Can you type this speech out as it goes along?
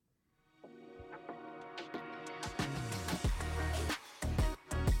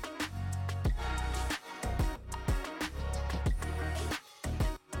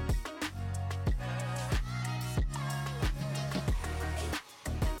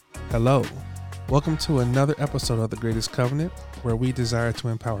Hello. Welcome to another episode of The Greatest Covenant, where we desire to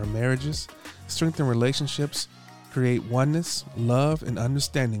empower marriages, strengthen relationships, create oneness, love, and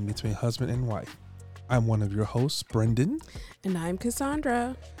understanding between husband and wife. I'm one of your hosts, Brendan. And I'm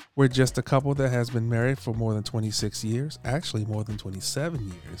Cassandra. We're just a couple that has been married for more than 26 years, actually more than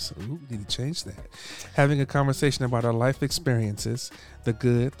 27 years. Ooh, we need to change that. Having a conversation about our life experiences, the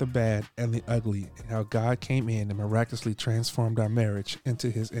good, the bad, and the ugly, and how God came in and miraculously transformed our marriage into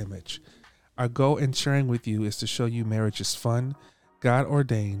his image. Our goal in sharing with you is to show you marriage is fun, God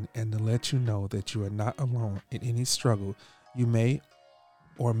ordained, and to let you know that you are not alone in any struggle you may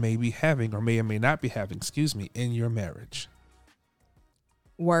or may be having, or may not be having, in your marriage.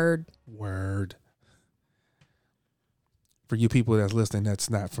 Word. For you people that's listening, that's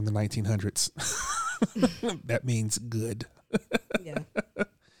not from the 1900s. That means good. Yeah.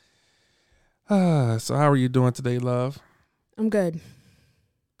 So how are you doing today, love? I'm good.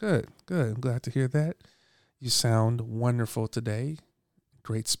 Good. I'm glad to hear that. You sound wonderful today.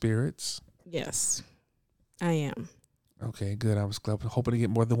 Great spirits. Yes, I am. Okay, good. I was hoping to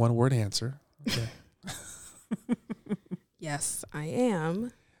get more than one word answer. Okay. Yes, I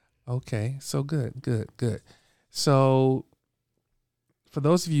am. Okay, so good. So, for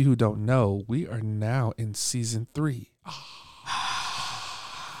those of you who don't know, we are now in season 3.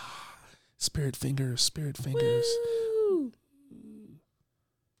 Spirit fingers. Woo!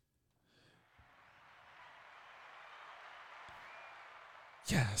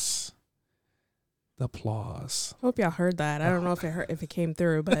 Yes. The applause. Hope y'all heard that. I don't know if it came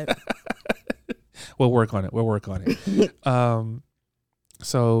through, but We'll work on it.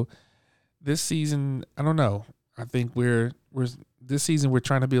 So this season, I don't know. I think we're this season we're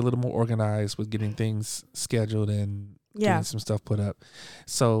trying to be a little more organized with getting things scheduled and getting some stuff put up.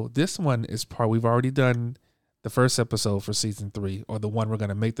 So this one is we've already done the first episode for season 3, or the one we're going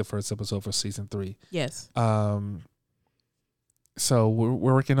to make the first episode for season 3. Yes. So we're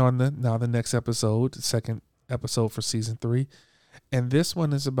working on the next episode, the second episode for season 3. And this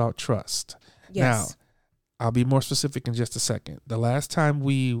one is about trust. Yes. Now, I'll be more specific in just a second. The last time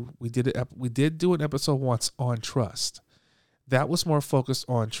we did do an episode once on trust. That was more focused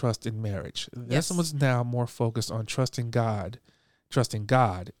on trust in marriage. This one was now more focused on trusting God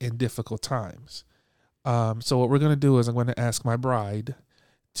in difficult times. So what we're going to do is I'm going to ask my bride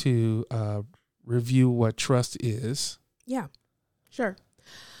to review what trust is. Yeah, sure.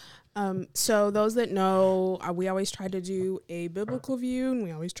 So those that know, we always try to do a biblical view and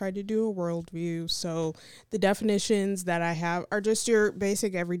we always try to do a world view. So the definitions that I have are just your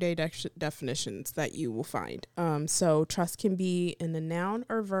basic everyday definitions that you will find. So trust can be in the noun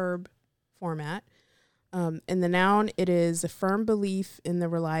or verb format. In the noun, it is a firm belief in the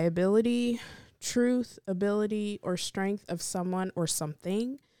reliability, truth, ability, or strength of someone or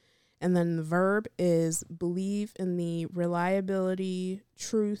something. And then the verb is believe in the reliability,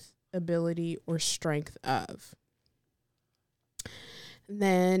 truth, ability, or strength of. And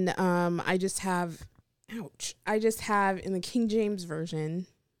then I just have in the King James Version,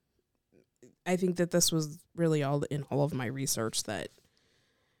 I think that this was really all in all of my research that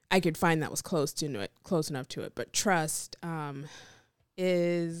I could find that was close enough to it. But trust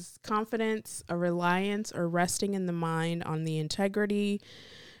is confidence, a reliance, or resting in the mind on the integrity,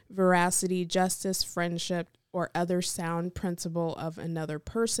 veracity, justice, friendship, or other sound principle of another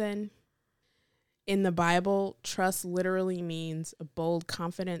person. In the Bible, trust literally means a bold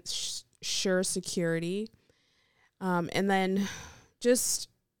confidence, sure security. And then just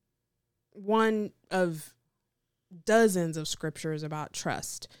one of dozens of scriptures about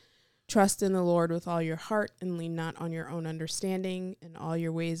trust. Trust in the Lord with all your heart and lean not on your own understanding. In all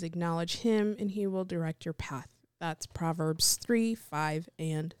your ways acknowledge him and he will direct your path. That's Proverbs 3, 5,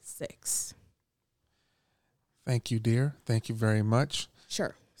 and 6. Thank you, dear. Thank you very much.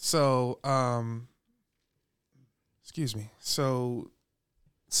 Sure. So, excuse me. So,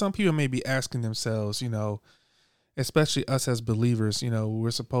 some people may be asking themselves, especially us as believers,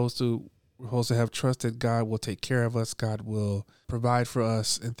 we're supposed to have trust that God will take care of us, God will provide for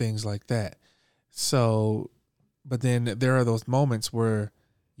us, and things like that. So, but then there are those moments where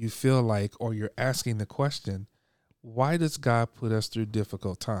you feel like, or you're asking the question, why does God put us through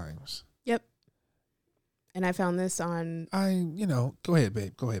difficult times? Yep. And I found this on... go ahead,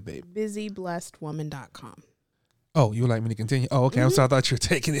 babe. busyblessedwoman.com. Oh, you would like me to continue? Oh, okay. Mm-hmm. I'm sorry. I thought you were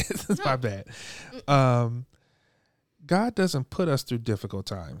taking it. That's my bad. God doesn't put us through difficult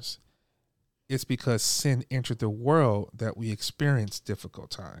times. It's because sin entered the world that we experience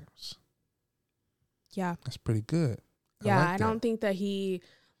difficult times. Yeah. That's pretty good. I don't think that he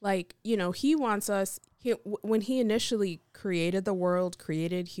Like, he wants us, when he initially created the world,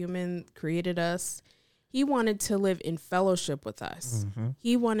 created us, he wanted to live in fellowship with us. Mm-hmm.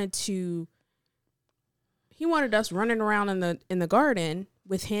 He wanted us running around in the garden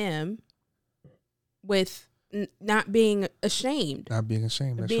with him, with not being ashamed. Not being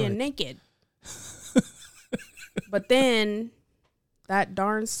ashamed. That's being right. naked. But then that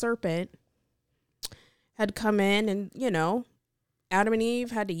darn serpent had come in, and Adam and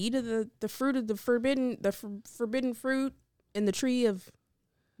Eve had to eat of the fruit of the forbidden fruit in the tree of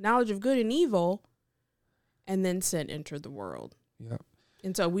knowledge of good and evil, and then sin entered the world. Yep.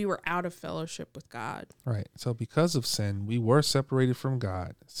 And so we were out of fellowship with God. Right. So because of sin, we were separated from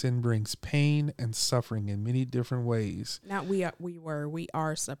God. Sin brings pain and suffering in many different ways. Not we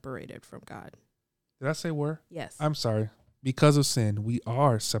are separated from God. Did I say were? Yes. I'm sorry. Because of sin, we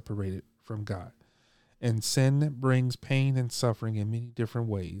are separated from God. And sin brings pain and suffering in many different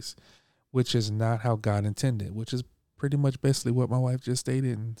ways, which is not how God intended, which is pretty much basically what my wife just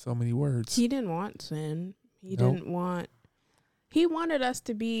stated in so many words. He didn't want sin. He wanted us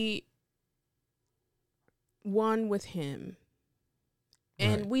to be one with him.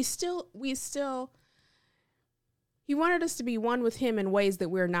 And right. He wanted us to be one with him in ways that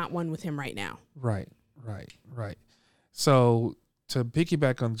we're not one with him right now. Right. So to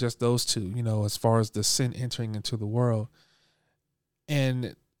piggyback on just those two, as far as the sin entering into the world,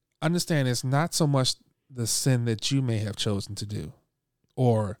 and understand it's not so much the sin that you may have chosen to do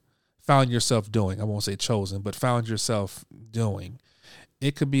or found yourself doing. I won't say chosen, but found yourself doing.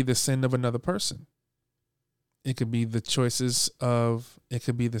 It could be the sin of another person. It could be the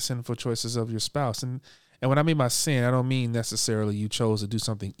sinful choices of your spouse. And when I mean by sin, I don't mean necessarily you chose to do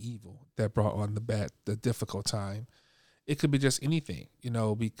something evil that brought on the difficult time. It could be just anything,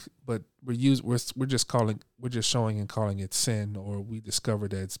 but we're just showing and calling it sin, or we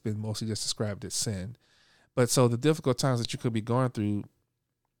discovered that it's been mostly just described as sin. But so the difficult times that you could be going through,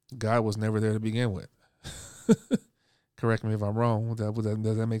 God was never there to begin with. Correct me if I'm wrong.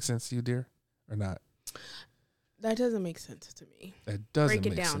 Does that make sense to you, dear, or not? That doesn't make sense to me. That doesn't break it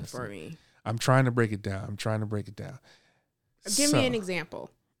make down sense for me. I'm trying to break it down. Give me an example.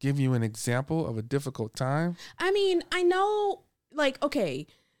 Give you an example of a difficult time? I mean, I know, okay,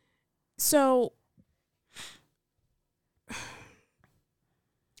 so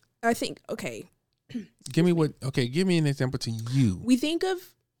I think, okay. Give me an example to you. We think of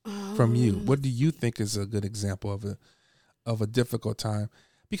from you. What do you think is a good example of a difficult time?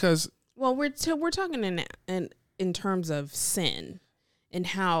 Because we're talking in terms of sin and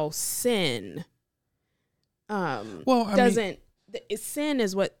how sin sin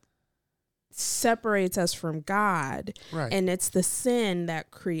is what separates us from God, right? And it's the sin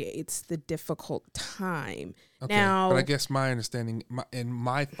that creates the difficult time. Okay, now, but I guess my understanding and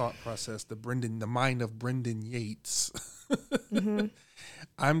my thought process, the mind of Brendan Yates, mm-hmm.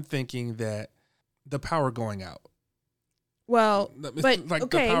 I'm thinking that the power going out. Well, but like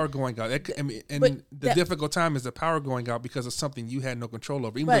okay. the power going out. The difficult time is the power going out because of something you had no control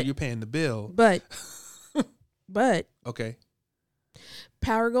over, even though you're paying the bill. But okay,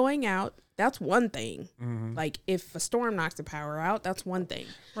 power going out. That's one thing. Mm-hmm. Like if a storm knocks the power out, that's one thing.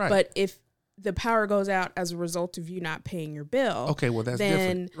 Right. But if the power goes out as a result of you not paying your bill, okay, well that's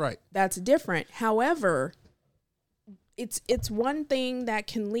different. Right. That's different. However, it's one thing that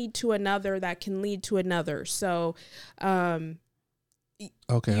can lead to another So, you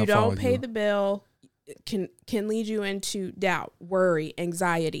don't pay the bill can lead you into doubt, worry,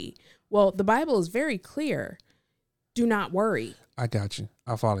 anxiety. Well, the Bible is very clear. Do not worry. I got you.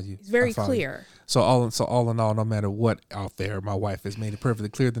 I follow you. It's very clear. So all in all, no matter what out there, my wife has made it perfectly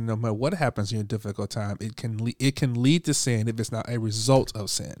clear that no matter what happens in a difficult time, it can lead to sin if it's not a result of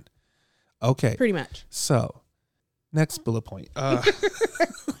sin. Okay. Pretty much. So, next bullet point.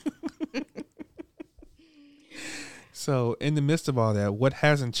 So in the midst of all that, what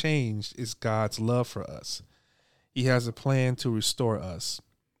hasn't changed is God's love for us. He has a plan to restore us,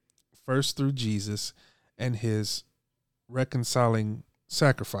 first through Jesus and his reconciling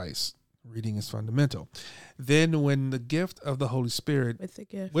sacrifice. Reading is fundamental. Then when the gift of the Holy Spirit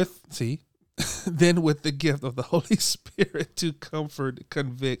then with the gift of the Holy Spirit to comfort,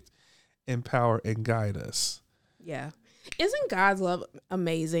 convict, empower, and guide us. Yeah. Isn't God's love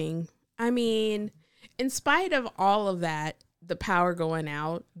amazing? I mean, in spite of all of that, the power going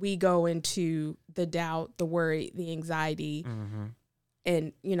out, we go into the doubt, the worry, the anxiety. Mm-hmm.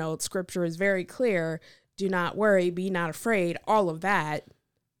 And, scripture is very clear. Do not worry, be not afraid, all of that.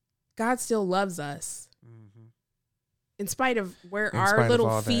 God still loves us. Mm-hmm. in spite of where In our spite of little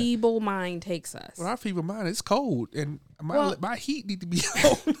all that. feeble mind takes us. Well, our fever mind, it's cold, and Well- my heat need to be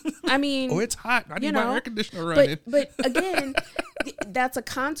on. I mean, Or it's hot. I need you my know, air conditioner running. but again, that's a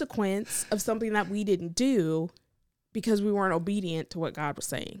consequence of something that we didn't do because we weren't obedient to what God was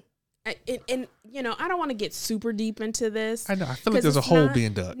saying. And you know, I don't want to get super deep into this. I know. I feel like 'cause there's a it's hole not-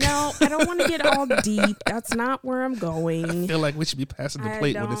 being dug. No, I don't want to get all deep. That's not where I'm I going. feel like we should be passing the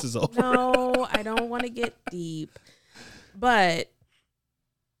plate when this is over. No, I don't want to get deep. But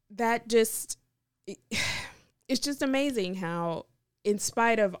that just, it's just amazing how, in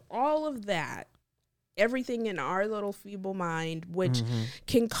spite of all of that, everything in our little feeble mind, which Mhm.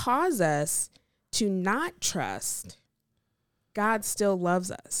 can cause us to not trust, God still loves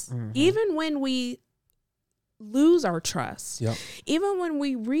us. Mhm. Even when we lose our trust, Yep. even when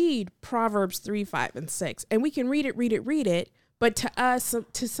we read Proverbs 3, 5, and 6, and we can read it, but to us,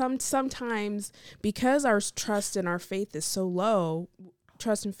 sometimes, because our trust and our faith is so low,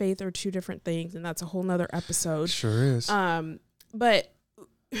 trust and faith are two different things, and that's a whole nother episode. Sure is. But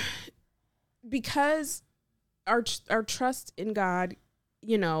because our trust in God,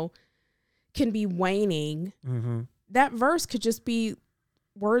 you know, can be waning, Mm-hmm. that verse could just be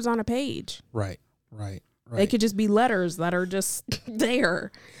words on a page. Right. Right. Right. They could just be letters that are just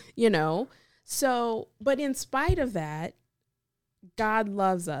there, you know? So, but in spite of that, God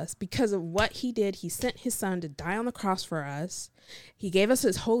loves us because of what he did. He sent his son to die on the cross for us. He gave us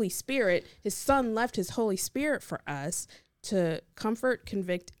his Holy Spirit. His son left his Holy Spirit for us to comfort,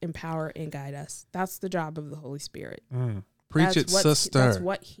 convict, empower, and guide us. That's the job of the Holy Spirit. Preach it, sister. That's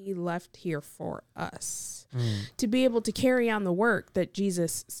what he left here for us, to be able to carry on the work that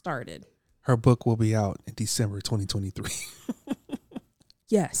Jesus started. Her book will be out in December 2023.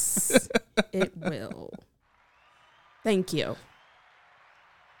 Yes, it will. Thank you.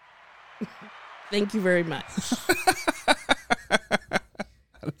 Thank you very much.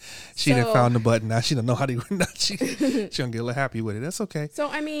 She done found the button. Now she don't know how to. Now she don't get a little happy with it. That's okay. So,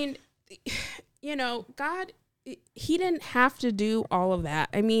 I mean, you know, God, he didn't have to do all of that.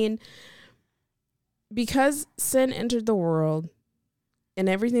 I mean, because sin entered the world and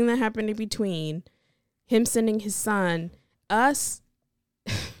everything that happened in between, him sending his son, us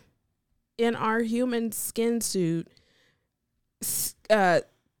in our human skin suit,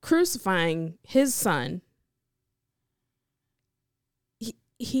 crucifying his son,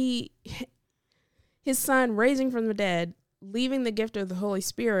 his son raising from the dead, leaving the gift of the Holy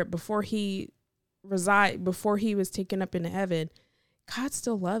Spirit before he was taken up into heaven. God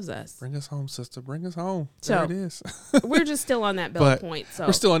still loves us. Bring us home, sister. Bring us home. So, there it is. We're just still on that bullet point. So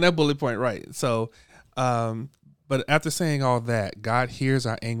we're still on that bullet point, right? So, but after saying all that, God hears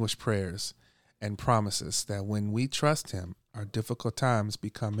our anguished prayers and promises that when we trust him, our difficult times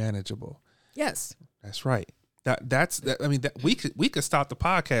become manageable. yes, That's right. That's I mean, that we could stop the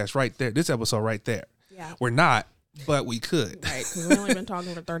podcast right there. This episode right there. yeah, We're not, but we could. right. Because we've only been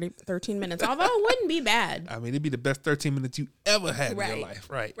talking for 13 minutes. Although it wouldn't be bad. I mean, it'd be the best 13 minutes you ever had in Right. your life.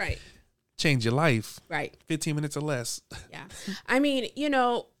 Right. Right. Change your life. Right. 15 minutes or less. Yeah. I mean, you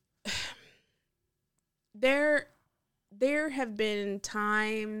know, there have been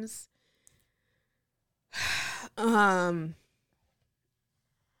times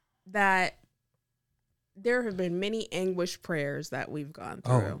that there have been many anguished prayers that we've gone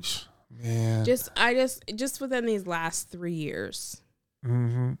through. Man. Just within these last 3 years.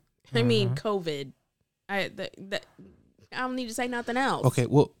 Mm-hmm. I mean, COVID. I don't need to say nothing else. Okay,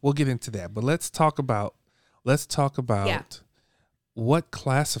 we'll get into that, but let's talk about Yeah. what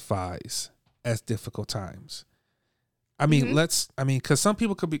classifies as difficult times. I mean, Mm-hmm. because some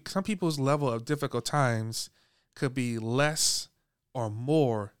people's level of difficult times could be less or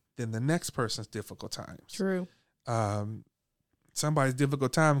more than the next person's difficult times. True. Somebody's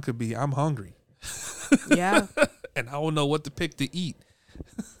difficult time could be, I'm hungry. Yeah. And I don't know what to pick to eat.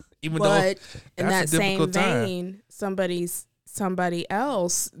 Even But in that that's a same difficult time. vein, somebody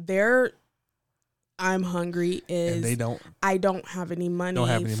else, I'm hungry is and they don't I don't have any money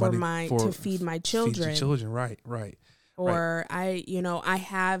for to feed my children. Feed your children, right. Or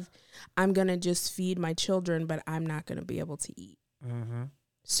I'm gonna just feed my children, but I'm not gonna be able to eat. Mm-hmm.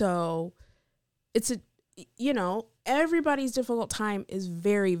 So it's everybody's difficult time is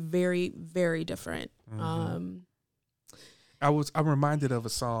very, very, very different. Mm-hmm. I'm reminded of a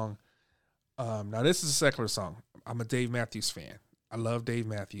song. Now this is a secular song. I'm a Dave Matthews fan. I love Dave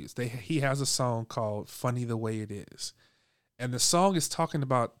Matthews. He has a song called "Funny the Way It Is," and the song is talking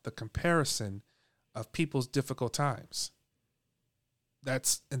about the comparison of people's difficult times.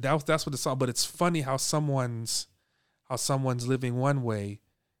 That's what the song. But it's funny how someone's living one way,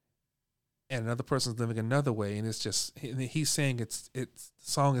 and another person's living another way, and it's just he's saying it's the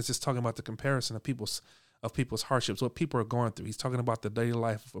song is just talking about the comparison of people's hardships, what people are going through. He's talking about the daily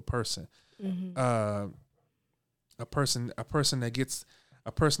life of a person, a person that gets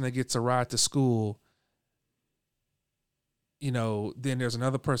a ride to school. You know, then there's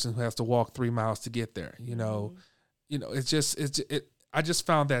another person who has to walk 3 miles to get there. You know, I just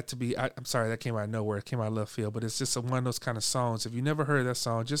found that to be. I'm sorry, that came out of nowhere. It came out of left field, but it's just one of those kind of songs. If you never heard that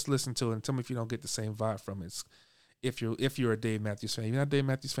song, just listen to it and tell me if you don't get the same vibe from it. If you're a Dave Matthews fan, if you're not a Dave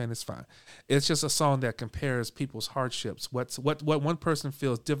Matthews fan, it's fine. It's just a song that compares people's hardships. What one person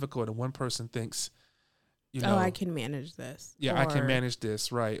feels difficult and one person thinks, you know, I can manage this. Yeah, I can manage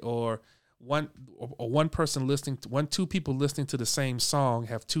this, right? Or one person two people listening to the same song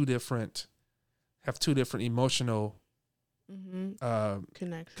have two different emotional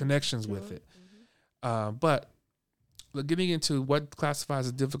connections with it. But getting into what classifies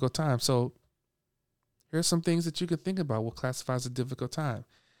a difficult time. So here's some things that you could think about. What classifies a difficult time?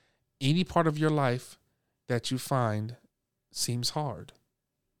 Any part of your life that you find seems hard.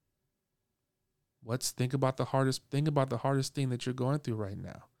 Think about the hardest thing that you're going through right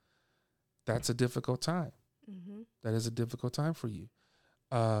now. That's a difficult time. That is a difficult time for you.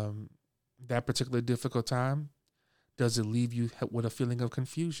 That particular difficult time, does it leave you with a feeling of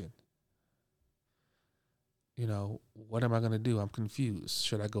confusion? You know, what am I going to do? I'm confused.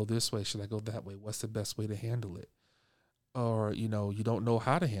 Should I go this way? Should I go that way? What's the best way to handle it? Or, you know, you don't know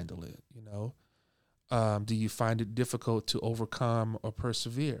how to handle it. You know, do you find it difficult to overcome or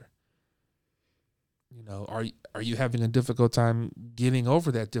persevere? You know, are you having a difficult time getting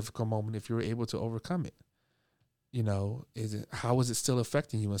over that difficult moment if you're able to overcome it? You know, how is it still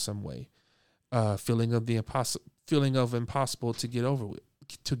affecting you in some way? Feeling of impossible to get over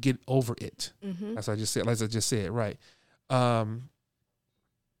it. As I just said, right. And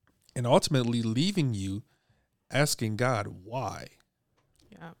ultimately leaving you asking God why.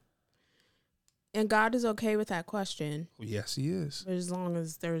 Yeah. And God is okay with that question. Yes, he is. But as long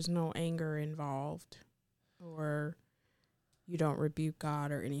as there's no anger involved or you don't rebuke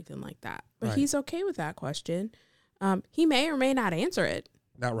God or anything like that. But he's okay with that question. He may or may not answer it.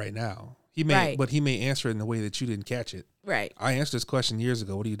 Not right now. He may, but he may answer it in a way that you didn't catch it. Right. I answered this question years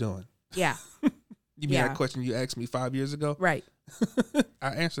ago. What are you doing? Yeah. You mean that question you asked me 5 years ago? Right.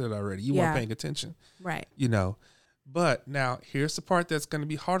 I answered it already. You weren't paying attention. Right. You know, but now here's the part that's going to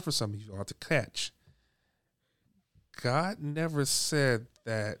be hard for some of you all to catch. God never said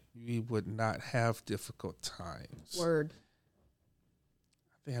that we would not have difficult times. Word.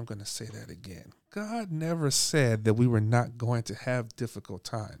 I think I'm going to say that again. God never said that we were not going to have difficult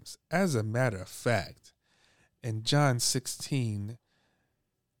times. As a matter of fact, in John 16,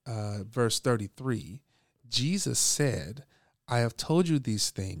 verse 33, Jesus said, I have told you these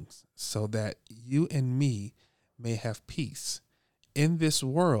things so that you and me may have peace. In this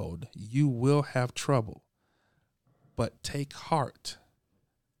world, you will have trouble, but take heart.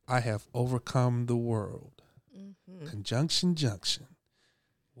 I have overcome the world. Conjunction, junction.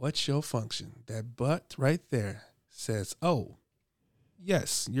 What's your function? That but right there says, oh,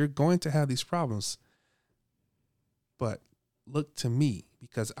 yes, you're going to have these problems, but look to me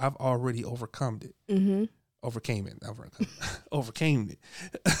because I've already overcome it. Overcame it.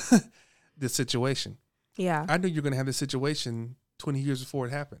 The situation. Yeah. I knew you were going to have this situation 20 years before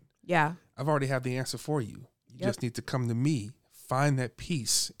it happened. Yeah. I've already have the answer for you. You just need to come to me, find that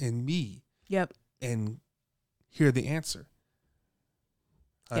peace in me. Yep. And hear the answer.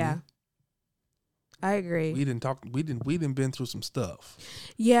 Honey, yeah. I agree. We didn't been through some stuff.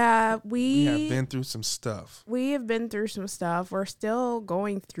 Yeah, we have been through some stuff. We have been through some stuff. We're still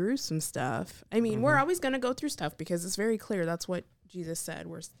going through some stuff. I mean, we're always going to go through stuff because it's very clear. That's what Jesus said.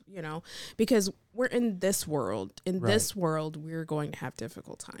 We're, because we're in this world. In this world, we're going to have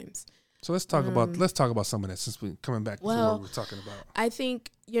difficult times. So let's talk about some of that since we're coming back to what we're talking about. I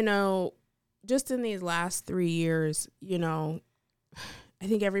think, just in these last 3 years, I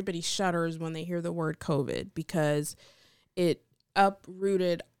think everybody shudders when they hear the word COVID because it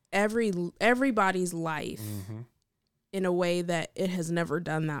uprooted everybody's life in a way that it has never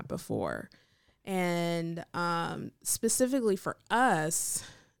done that before. And specifically for us,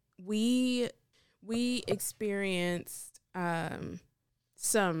 we experienced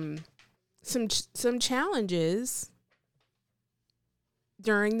some challenges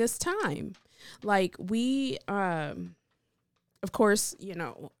during this time. Like we of course,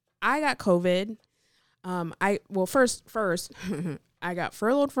 I got COVID. First, I got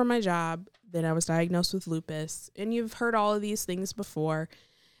furloughed from my job. Then I was diagnosed with lupus. And you've heard all of these things before.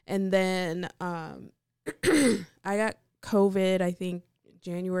 And then I got COVID, I think,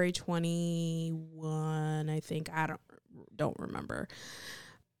 January 21, I think. I don't remember.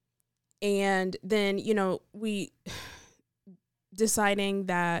 And then, you know, we deciding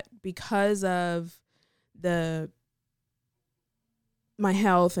that because of my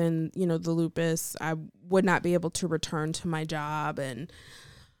health and, you know, the lupus, I would not be able to return to my job, and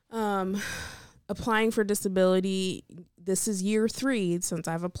applying for disability. This is year 3 since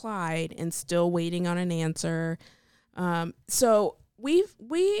I've applied and still waiting on an answer. So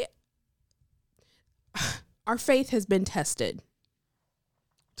our faith has been tested.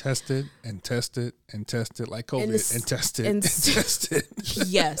 Tested and tested and tested like COVID and tested and tested.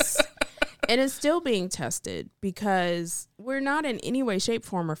 Yes. And it's still being tested because we're not in any way, shape,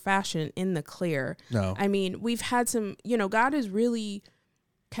 form, or fashion in the clear. No. I mean, we've had some, you know, God has really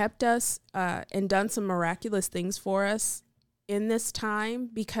kept us and done some miraculous things for us in this time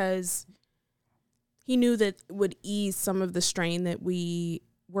because he knew that it would ease some of the strain that we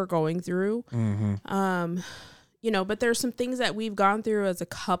were going through. Mm-hmm. You know, but there's some things that we've gone through as a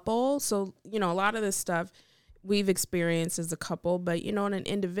couple. So, you know, a lot of this stuff we've experienced as a couple, but, you know, on an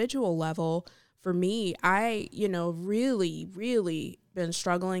individual level, for me, I, you know, really, really been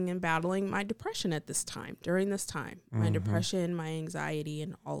struggling and battling my depression at this time, during this time, my depression, my anxiety,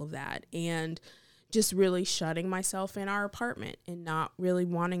 and all of that. And just really shutting myself in our apartment and not really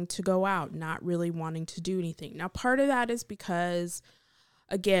wanting to go out, not really wanting to do anything. Now, part of that is because,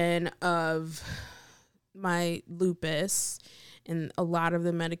 again, of my lupus and a lot of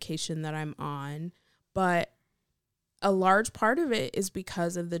the medication that I'm on, but a large part of it is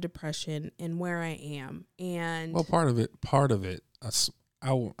because of the depression and where I am. And well, part of it,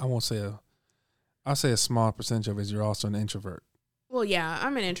 I won't say I'll say a small percentage of it is you're also an introvert. Well, yeah,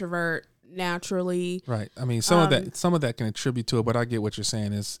 I'm an introvert naturally. Right. I mean, some of that can attribute to it, but I get what you're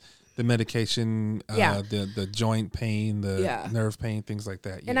saying is the medication, the joint pain, the nerve pain, things like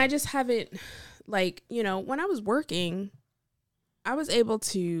that. Yeah. And I just haven't, like, you know, when I was working, I was able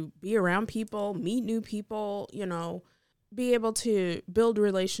to be around people, meet new people, you know, be able to build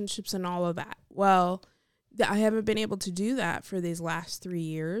relationships and all of that. Well, I haven't been able to do that for these last 3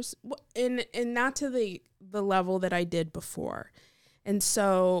 years, and not to the level that I did before. And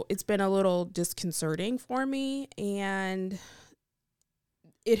so it's been a little disconcerting for me, and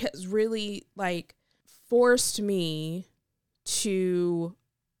it has really, like, forced me to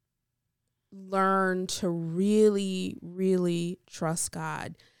learn to really, really trust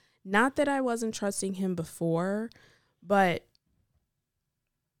God. Not that I wasn't trusting him before, but,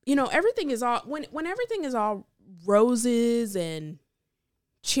 you know, everything is all, when everything is all roses and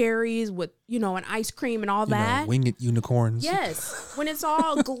cherries with, you know, and ice cream and all that. Winged unicorns. Yes. When it's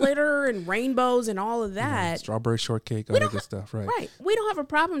all glitter and rainbows and all of that. Strawberry shortcake, all that good stuff, right? Right. We don't have a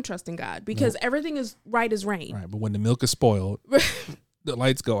problem trusting God because everything is right as rain. Right. But when the milk is spoiled, the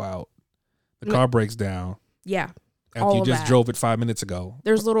lights go out, the car breaks down. Yeah. After you just drove it 5 minutes ago.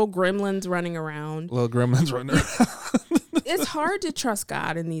 There's little gremlins running around. It's hard to trust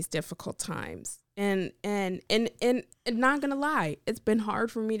God in these difficult times. And not gonna lie, it's been hard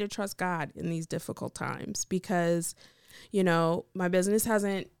for me to trust God in these difficult times because, you know, my business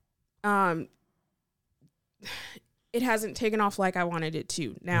hasn't it hasn't taken off like I wanted it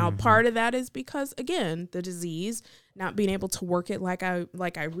to. Now, part of that is because, again, the disease, not being able to work it like I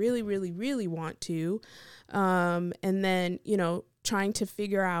really, really, really want to. And then, you know, trying to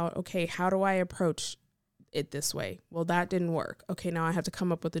figure out, okay, how do I approach it this way? Well, that didn't work. Okay, now I have to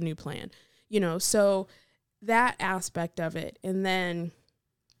come up with a new plan. You know, so that aspect of it. And then,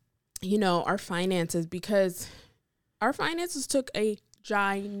 you know, our finances, because our finances took a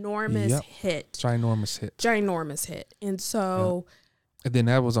ginormous hit. Ginormous hit. And so. And then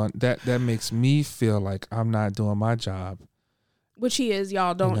that was on, that makes me feel like I'm not doing my job. Which he is,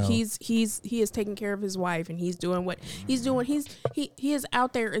 y'all don't, you know. He is taking care of his wife and he's doing what he's doing. He is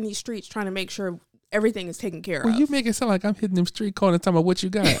out there in these streets trying to make sure everything is taken care of. Well, you make it sound like I'm hitting them street corners talking about what you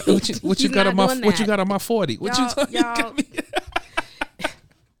got. What you got on my 40. What you talking about?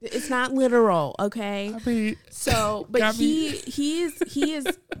 It's not literal, okay? I mean, so, but he is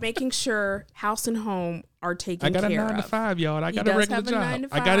making sure house and home are taken care of. I got a 9 to 5, y'all. I got a regular job.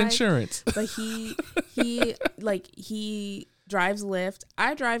 I got insurance. But he drives Lyft.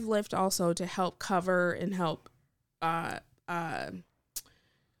 I drive Lyft also to help cover and help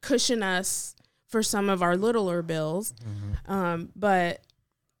cushion us for some of our littler bills. But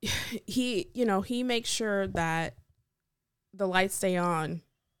he makes sure that the lights stay on.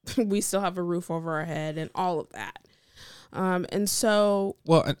 We still have a roof over our head and all of that. And so.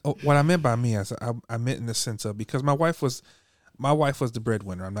 Well, what I meant by me is I meant in the sense of, because my wife was my wife was the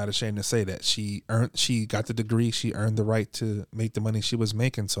breadwinner. I'm not ashamed to say that. She got the degree. She earned the right to make the money she was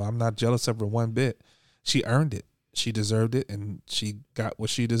making. So I'm not jealous of her one bit. She earned it. She deserved it, and she got what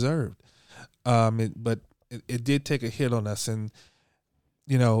she deserved. But it did take a hit on us, and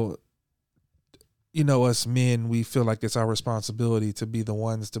us men, we feel like it's our responsibility to be the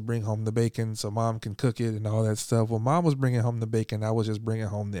ones to bring home the bacon so mom can cook it and all that stuff. When mom was bringing home the bacon, I was just bringing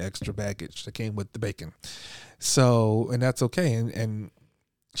home the extra baggage that came with the bacon. So, and that's okay.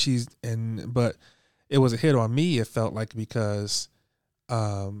 But it was a hit on me. It felt like, because,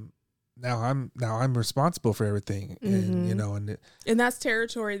 now I'm responsible for everything, and and that's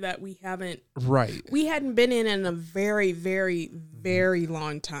territory that we hadn't been in a very, very, very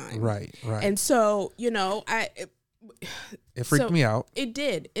long time. Right. And so, it freaked me out. It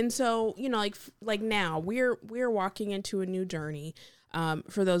did. And so, like now we're walking into a new journey.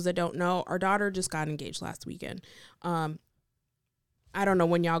 For those that don't know, our daughter just got engaged last weekend. I don't know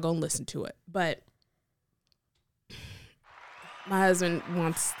when y'all gonna listen to it, but my husband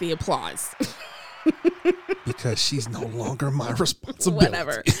wants the applause. Because she's no longer my responsibility.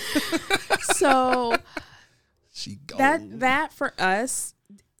 Whatever. So she goes. That for us,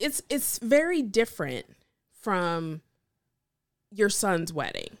 it's very different from your son's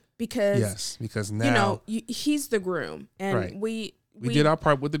wedding, because now he's the groom, and we did our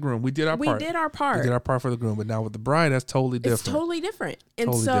part with the groom. We did our part. We did our part. We did our part for the groom, but now with the bride, that's totally different. It's totally different.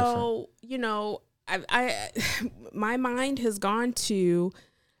 And so, I my mind has gone to,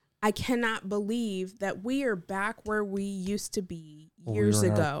 I cannot believe that we are back where we used to be years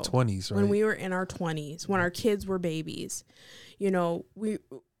ago. 20s, right? When we were in our 20s, when our kids were babies. We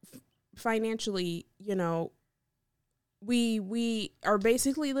financially, we are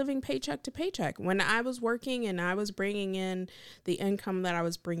basically living paycheck to paycheck. When I was working and I was bringing in the income that I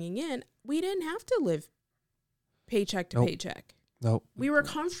was bringing in, we didn't have to live paycheck to paycheck. Nope. We were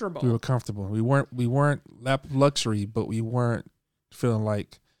comfortable. We weren't lap luxury, but we weren't feeling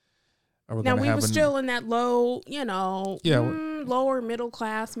like we were still in that low, lower middle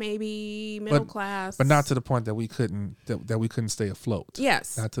class, maybe middle class, but not to the point that we couldn't stay afloat.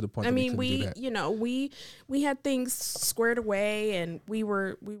 Yes, not to the point. We had things squared away, and we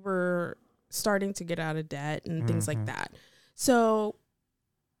were starting to get out of debt and things like that. So,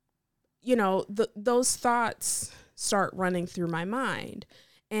 those thoughts start running through my mind.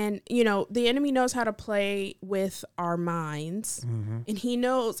 And, the enemy knows how to play with our minds, and he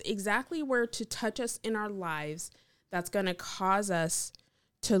knows exactly where to touch us in our lives that's going to cause us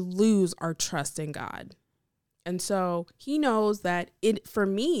to lose our trust in God. And so he knows that for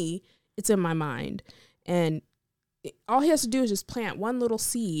me, it's in my mind. And all he has to do is just plant one little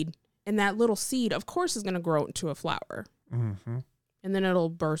seed, and that little seed, of course, is going to grow into a flower. Mm-hmm. And then it'll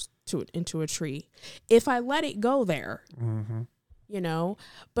burst into a tree if I let it go there. Mm-hmm.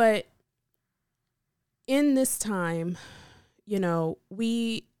 But in this time,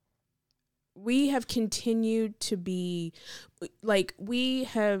 we have continued to be like, we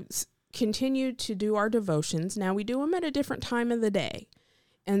have continued to do our devotions. Now we do them at a different time of the day.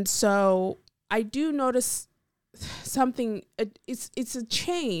 And so I do notice something, it's a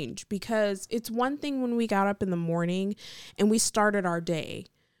change, because it's one thing when we got up in the morning and we started our day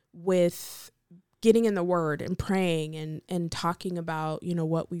with getting in the word and praying and talking about,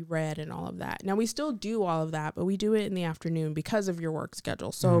 what we read and all of that. Now we still do all of that, but we do it in the afternoon because of your work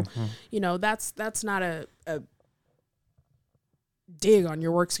schedule. So, that's not a dig on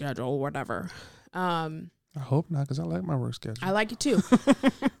your work schedule or whatever. I hope not, because I like my work schedule. I like it too.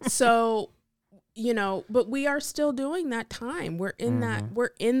 So, but we are still doing that time. We're in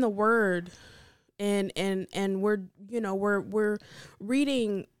we're in the word, and we're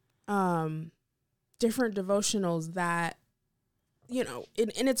reading, different devotionals that,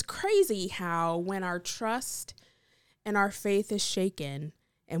 and it's crazy how when our trust and our faith is shaken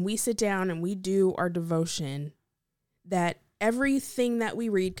and we sit down and we do our devotion, that everything that we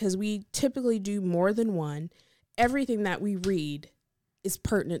read, because we typically do more than one, everything that we read is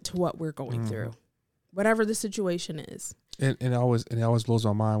pertinent to what we're going through, whatever the situation is. And it always blows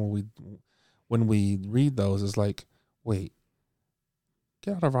my mind when we read those. It's like, wait,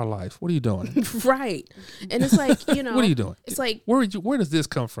 get out of our life. What are you doing? Right. And it's like, what are you doing? It's like, where does this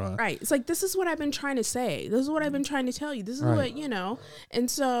come from? Right. It's like, this is what I've been trying to say. This is what I've been trying to tell you. This is what, and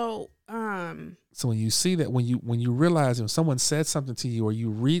so, so when you see that, when you realize when someone said something to you, or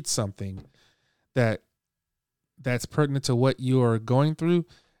you read something that's pertinent to what you're going through,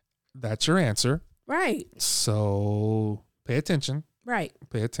 that's your answer. Right. So pay attention. Right.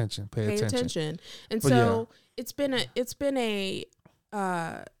 Pay attention. And so it's been a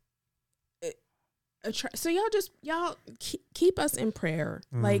So y'all keep us in prayer.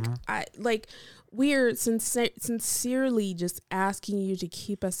 We're sincerely just asking you to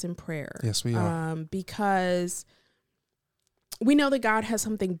keep us in prayer. Yes, we are. Because we know that God has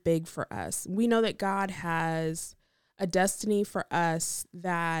something big for us. We know that God has a destiny for us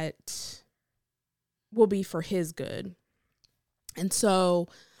that will be for his good. And so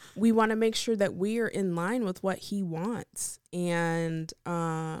we want to make sure that we are in line with what he wants, and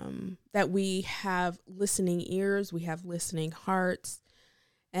that we have listening ears, we have listening hearts,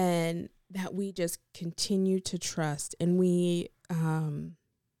 and that we just continue to trust, and we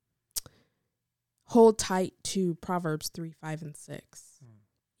hold tight to Proverbs 3, 5, and 6.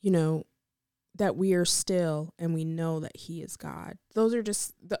 You know, that we are still and we know that he is God. Those are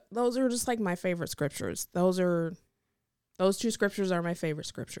just like my favorite scriptures. Those two scriptures are my favorite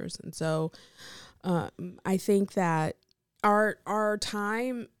scriptures. And so I think that our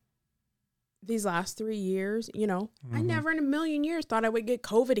time these last 3 years, you know, I never in a million years thought I would get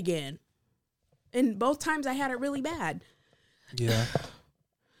COVID again. And both times I had it really bad. Yeah.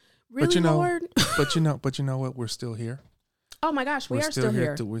 Really, but you know, Lord? but you know what? We're still here. Oh my gosh, we are still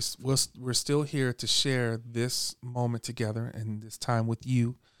here. We're still here to share this moment together and this time with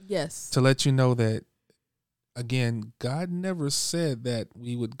you. Yes. To let you know that, again, God never said that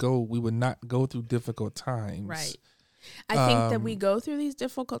we would not go through difficult times. Right. I think that we go through these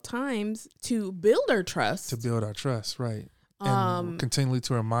difficult times to build our trust. To build our trust, right. And continually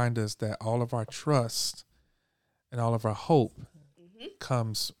to remind us that all of our trust and all of our hope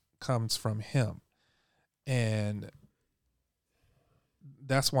comes from him. And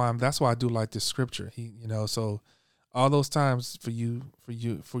that's why I do like this scripture. So all those times for you,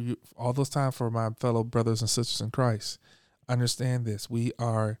 all those times for my fellow brothers and sisters in Christ, understand this. We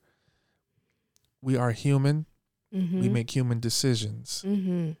are human. We make human decisions.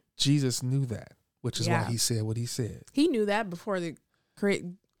 Jesus knew that, which is why he said what he said. He knew that before the right.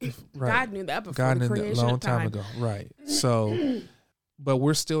 God knew that before God the knew creation that a long of time. time ago. Right. So, but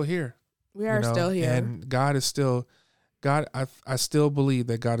we're still here. We are still here. And God is still, I still believe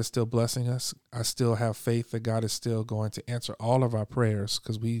that God is still blessing us. I still have faith that God is still going to answer all of our prayers,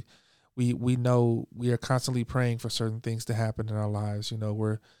 because we know we are constantly praying for certain things to happen in our lives. You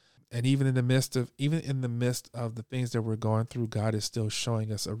know, and even in the midst of the things that we're going through, God is still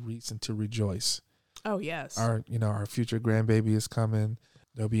showing us a reason to rejoice. Oh yes. Our future grandbaby is coming.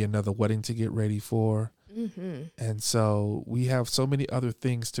 There'll be another wedding to get ready for. And so we have so many other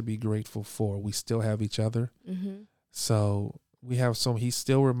things to be grateful for. We still have each other. So he's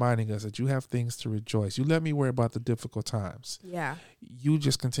still reminding us that you have things to rejoice. You let me worry about the difficult times. Yeah. You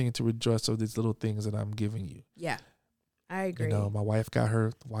just continue to rejoice over these little things that I'm giving you. Yeah. I agree. You know, my wife got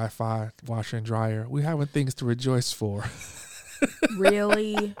her Wi-Fi, washer and dryer. We're having things to rejoice for.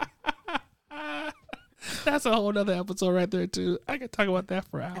 Really? That's a whole other episode right there too. I can talk about that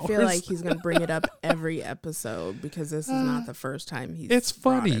for hours. I feel like he's gonna bring it up every episode, because this is not the first time he's. It's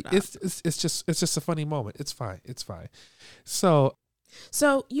funny. It up. It's just a funny moment. It's fine. So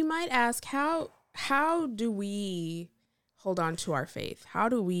you might ask, how do we hold on to our faith? How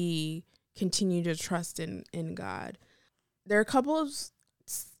do we continue to trust in God? There are a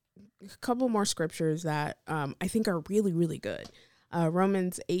couple more scriptures that I think are really, really good.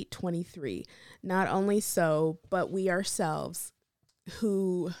 Romans 8:23. Not only so, but we ourselves,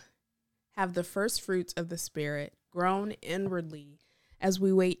 who have the first fruits of the Spirit, groan inwardly as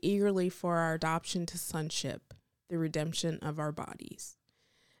we wait eagerly for our adoption to sonship, the redemption of our bodies.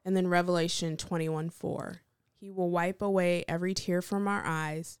 And then Revelation 21:4. He will wipe away every tear from our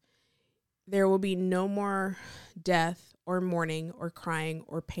eyes. There will be no more death or mourning or crying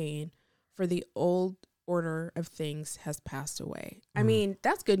or pain, for the old order of things has passed away. I mean,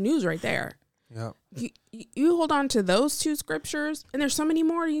 that's good news right there. Yeah. You hold on to those two scriptures, and there's so many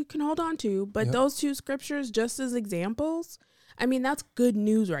more you can hold on to, but those two scriptures just as examples, I mean, that's good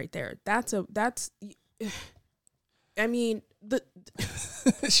news right there.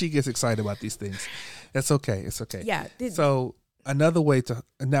 She gets excited about these things. That's okay. It's okay. Yeah. So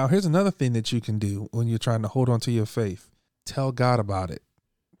here's another thing that you can do when you're trying to hold on to your faith. Tell God about it.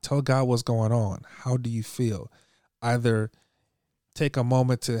 Tell God what's going on. How do you feel? Either take a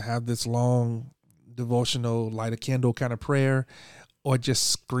moment to have this long devotional, light a candle kind of prayer, or just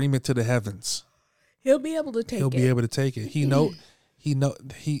scream it to the heavens. He'll be able to take it. He'll be able to take it. He knows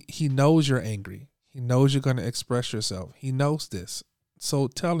you're angry. He knows you're going to express yourself. He knows this. So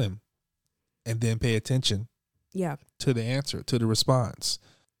tell him, and then pay attention. Yeah. To the answer, to the response.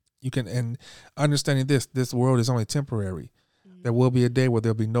 You can, and understanding this world is only temporary. There will be a day where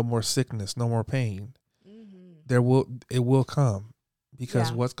there'll be no more sickness, no more pain. It will come,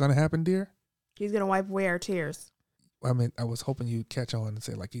 because what's going to happen, dear? She's going to wipe away our tears. I mean, I was hoping you'd catch on and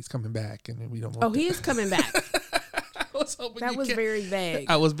say, like, he's coming back, and we don't want Oh, he is coming back. I was hoping That was very vague.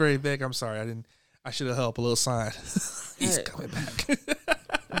 I was very vague. I'm sorry. I should have held up a little sign. He's coming back.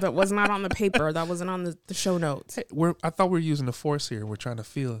 That was not on the paper. That wasn't on the show notes. Hey, I thought we were using the force here. We're trying to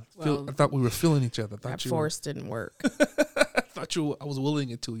feel. I thought we were feeling each other. That force didn't work. I was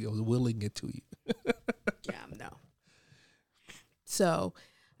willing it to you. Yeah, no. So,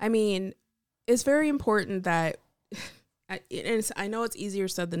 I mean, it's very important that, I know it's easier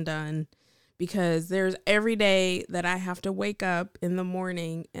said than done, because there's every day that I have to wake up in the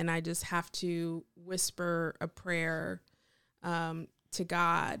morning and I just have to whisper a prayer to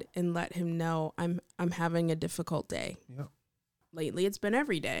God and let him know I'm having a difficult day. Yeah. Lately, it's been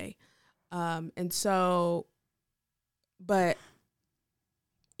every day. And so, but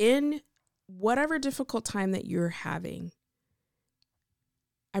in whatever difficult time that you're having,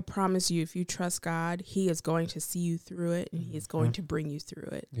 I promise you, if you trust God, he is going to see you through it, and he is going to bring you through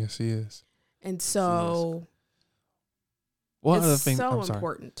it. Yes, he is. And so it's so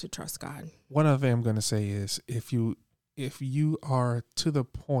important to trust God. One other thing I'm going to say is, if you are to the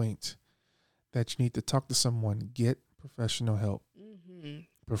point that you need to talk to someone, get professional help. Mm-hmm.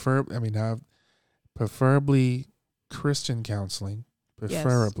 Preferably Christian counseling.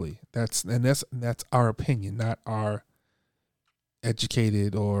 Preferably. Yes. That's our opinion, not our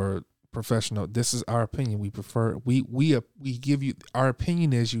educated or professional. This is our opinion. We prefer we give you our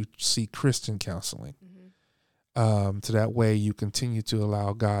opinion is you seek Christian counseling. Mm-hmm. So that way you continue to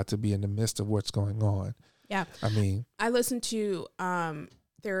allow God to be in the midst of what's going on. Yeah. I mean, I listen to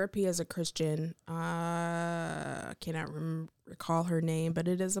Therapy as a Christian. I cannot recall her name, but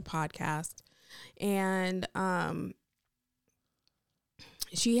it is a podcast. And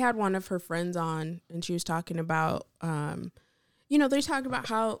she had one of her friends on, and she was talking about they talked about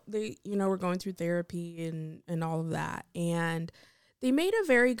how they, were going through therapy and all of that. And they made a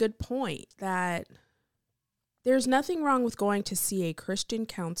very good point that there's nothing wrong with going to see a Christian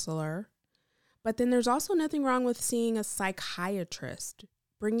counselor, but then there's also nothing wrong with seeing a psychiatrist,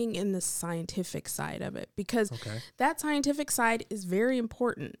 bringing in the scientific side of it, because that scientific side is very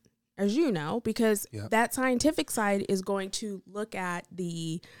important, as you know, because that scientific side is going to look at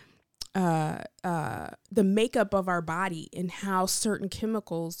the makeup of our body and how certain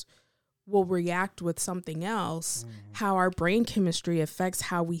chemicals will react with something else, how our brain chemistry affects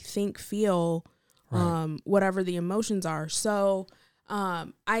how we think, feel, whatever the emotions are. So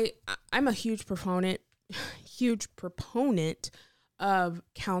I'm a huge proponent of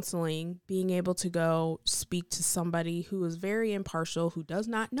counseling, being able to go speak to somebody who is very impartial, who does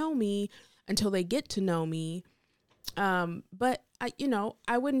not know me until they get to know me. But I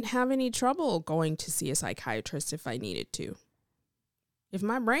wouldn't have any trouble going to see a psychiatrist if I needed to. If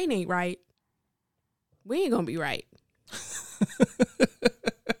my brain ain't right, we ain't gonna be right.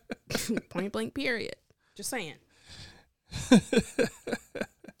 Point blank period. Just saying.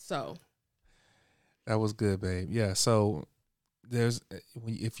 So that was good, babe. Yeah. So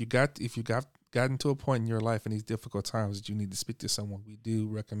if you gotten to a point in your life in these difficult times that you need to speak to someone, we do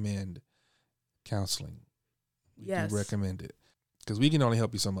recommend counseling. We do recommend it, because we can only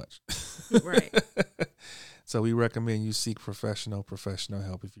help you so much. Right. So we recommend you seek professional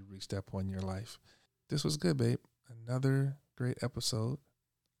help if you reach that point in your life. This was good, babe. Another great episode.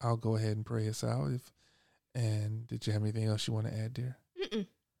 I'll go ahead and pray us out. And did you have anything else you want to add, dear? Mm-mm.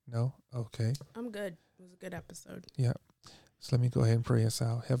 No? Okay. I'm good. It was a good episode. Yeah. So let me go ahead and pray us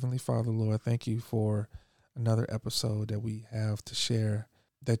out. Heavenly Father, Lord, thank you for another episode that we have to share,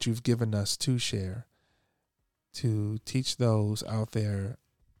 that you've given us to share, to teach those out there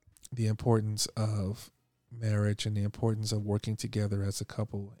the importance of marriage and the importance of working together as a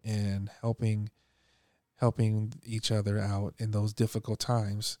couple and helping each other out in those difficult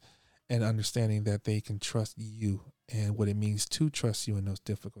times, and understanding that they can trust you and what it means to trust you in those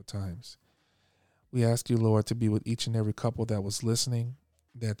difficult times. We ask you, Lord, to be with each and every couple that was listening,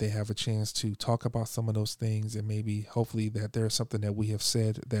 that they have a chance to talk about some of those things, and maybe hopefully that there's something that we have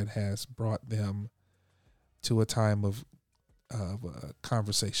said that has brought them to a time of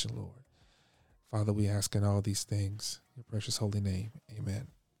conversation, Lord. Father, we ask in all these things, in your precious holy name. Amen.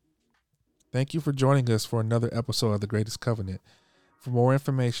 Thank you for joining us for another episode of The Greatest Covenant. For more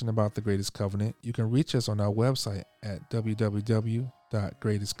information about The Greatest Covenant, you can reach us on our website at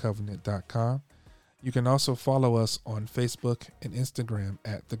www.greatestcovenant.com. You can also follow us on Facebook and Instagram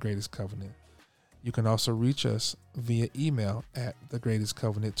at The Greatest Covenant. You can also reach us via email at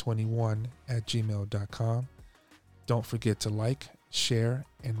thegreatestcovenant21@gmail.com. Don't forget to like, share,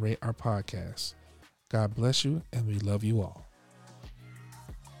 and rate our podcast. God bless you, and we love you all.